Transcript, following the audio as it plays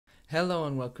Hello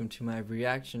and welcome to my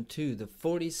reaction to the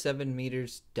 47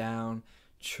 Meters Down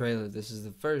trailer. This is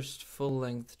the first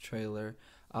full-length trailer.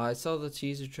 I saw the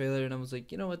teaser trailer and I was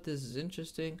like, you know what, this is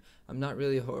interesting. I'm not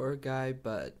really a horror guy,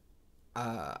 but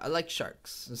I like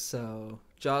sharks. So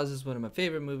Jaws is one of my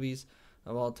favorite movies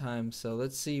of all time. So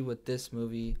let's see what this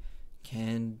movie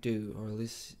can do, or at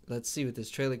least let's see what this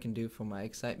trailer can do for my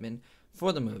excitement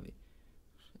for the movie.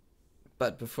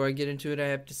 But before I get into it, I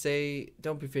have to say,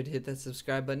 don't be afraid to hit that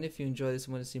subscribe button if you enjoy this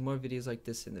and want to see more videos like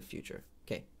this in the future.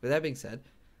 Okay, with that being said,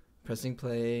 pressing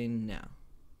play now.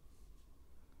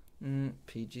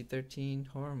 PG-13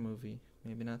 horror movie.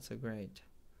 Maybe not so great.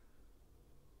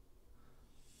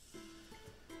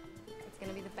 It's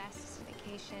gonna be the best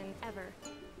vacation ever.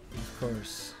 Of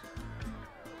course.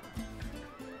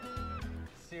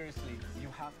 Seriously, you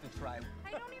have to try. I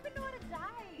don't even know how to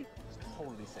dive. It's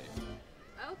totally safe.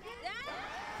 Okay.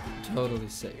 Totally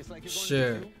safe. It's like you're going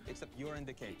Sure. to the zoo, except you're in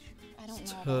the cage. I don't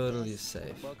know. Totally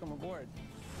safe. Welcome aboard.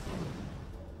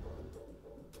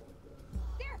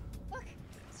 There, look.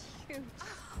 It's huge.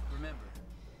 Remember,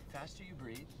 the faster you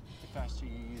breathe, the faster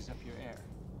you use up your air.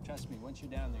 Trust me, once you're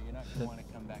down there, you're not going to want to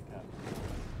come back up.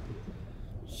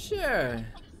 Sure. This is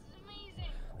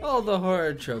amazing. All the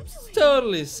horror tropes. It's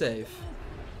totally safe.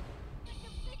 It's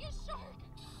the biggest shark.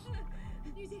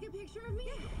 Can you take a picture of me?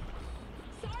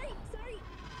 Sorry.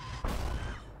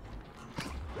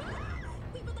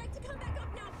 We would like to come back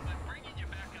up now. I'm bringing you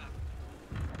back up.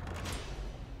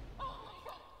 Oh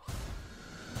my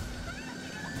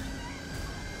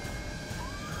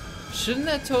god. Shouldn't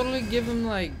that totally give him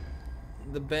like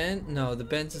the bend? No, the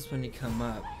bends is when you come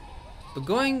up. But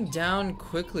going down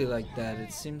quickly like that,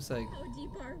 it seems like, How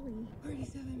deep are we?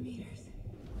 47 meters.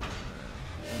 I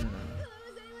don't know. Hello,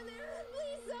 is anyone there?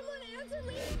 Please, someone answer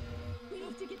me. We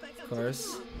have to get back up. Of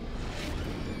course.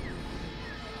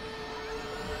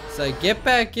 It's like, get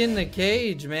back in the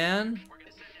cage, man. We're going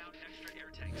to send out extra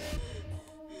air tanks.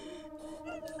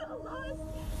 I'm so lost.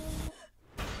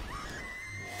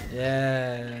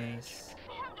 Yes.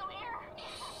 I have no air.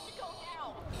 Go now.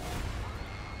 It's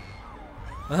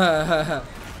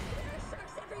There are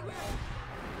sharks everywhere.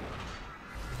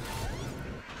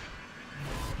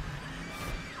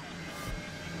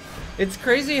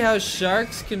 crazy how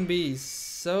sharks can be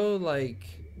so like,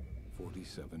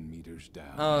 47 meters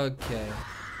down. okay.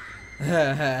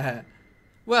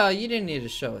 Well, you didn't need to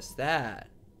show us that.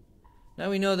 Now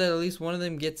we know that at least one of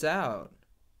them gets out.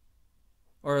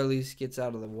 Or at least gets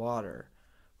out of the water.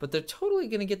 But they're totally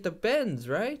gonna get the bends,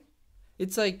 right?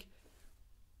 It's like,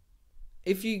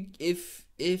 if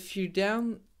you're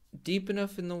down deep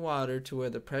enough in the water to where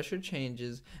the pressure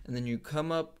changes and then you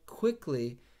come up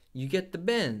quickly, you get the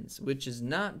bends, which is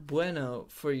not bueno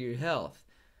for your health.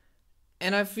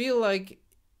 And I feel like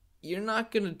you're not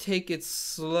going to take it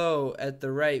slow at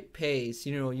the right pace.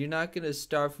 You know, you're not going to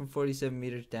start from 47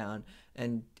 meters down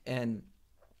and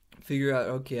figure out,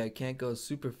 okay, I can't go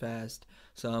super fast,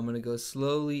 so I'm going to go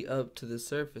slowly up to the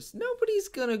surface. Nobody's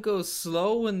going to go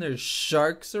slow when there's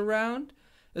sharks around,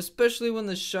 especially when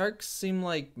the sharks seem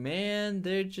like, man,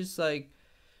 they're just like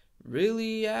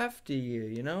really after you,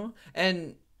 you know?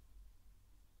 And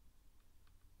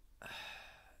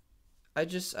I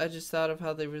just thought of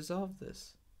how they resolved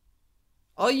this.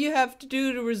 All you have to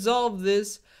do to resolve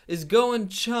this is go and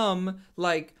chum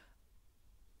like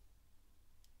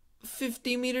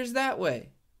 50 meters that way.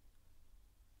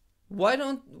 Why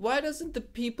doesn't the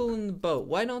people in the boat,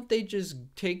 why don't they just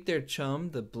take their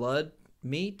chum, the blood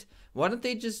meat? Why don't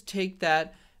they just take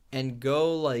that and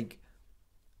go like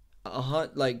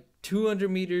 200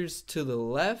 meters to the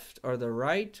left or the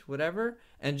right, whatever,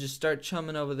 and just start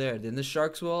chumming over there? Then the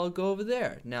sharks will all go over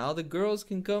there. Now the girls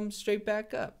can come straight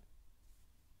back up.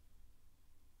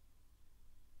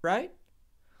 Right?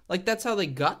 Like, that's how they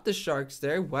got the sharks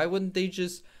there. Why wouldn't they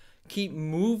just keep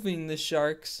moving the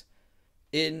sharks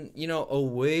in, you know,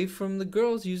 away from the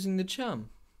girls using the chum?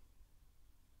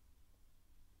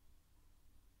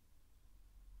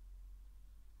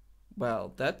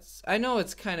 Well, I know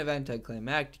it's kind of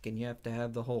anticlimactic and you have to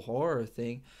have the whole horror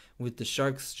thing with the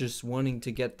sharks just wanting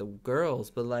to get the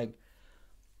girls, but like,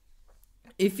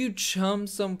 if you chum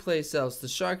someplace else, the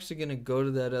sharks are going to go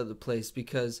to that other place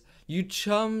because you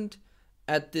chummed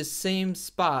at this same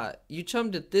spot. You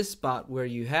chummed at this spot where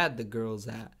you had the girls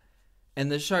at,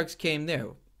 and the sharks came there.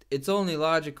 It's only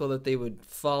logical that they would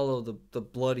follow the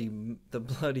bloody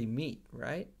meat,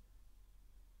 right?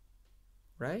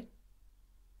 Right?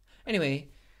 Anyway,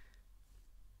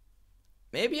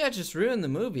 maybe I just ruined the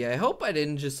movie. I hope I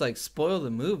didn't just like spoil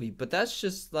the movie, but that's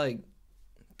just like,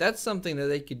 that's something that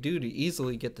they could do to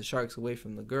easily get the sharks away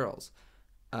from the girls.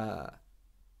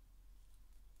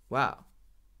 Wow.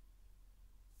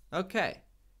 Okay.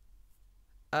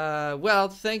 Well,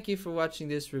 thank you for watching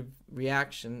this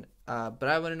reaction. But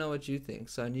I want to know what you think.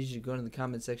 So I need you to go in the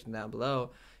comment section down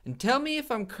below and tell me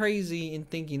if I'm crazy in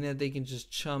thinking that they can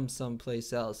just chum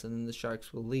someplace else and then the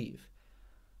sharks will leave.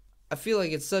 I feel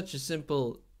like it's such a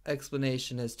simple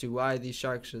explanation as to why these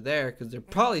sharks are there, because they're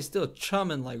probably still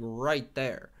chumming like right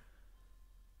there.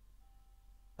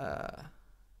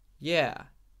 Yeah.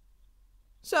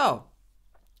 So,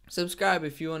 subscribe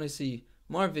if you want to see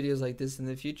more videos like this in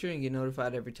the future and get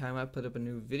notified every time I put up a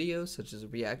new video, such as a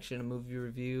reaction, a movie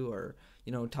review, or,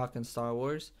 you know, talking Star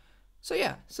Wars. So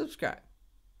yeah, subscribe.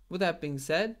 With that being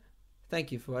said,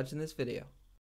 thank you for watching this video.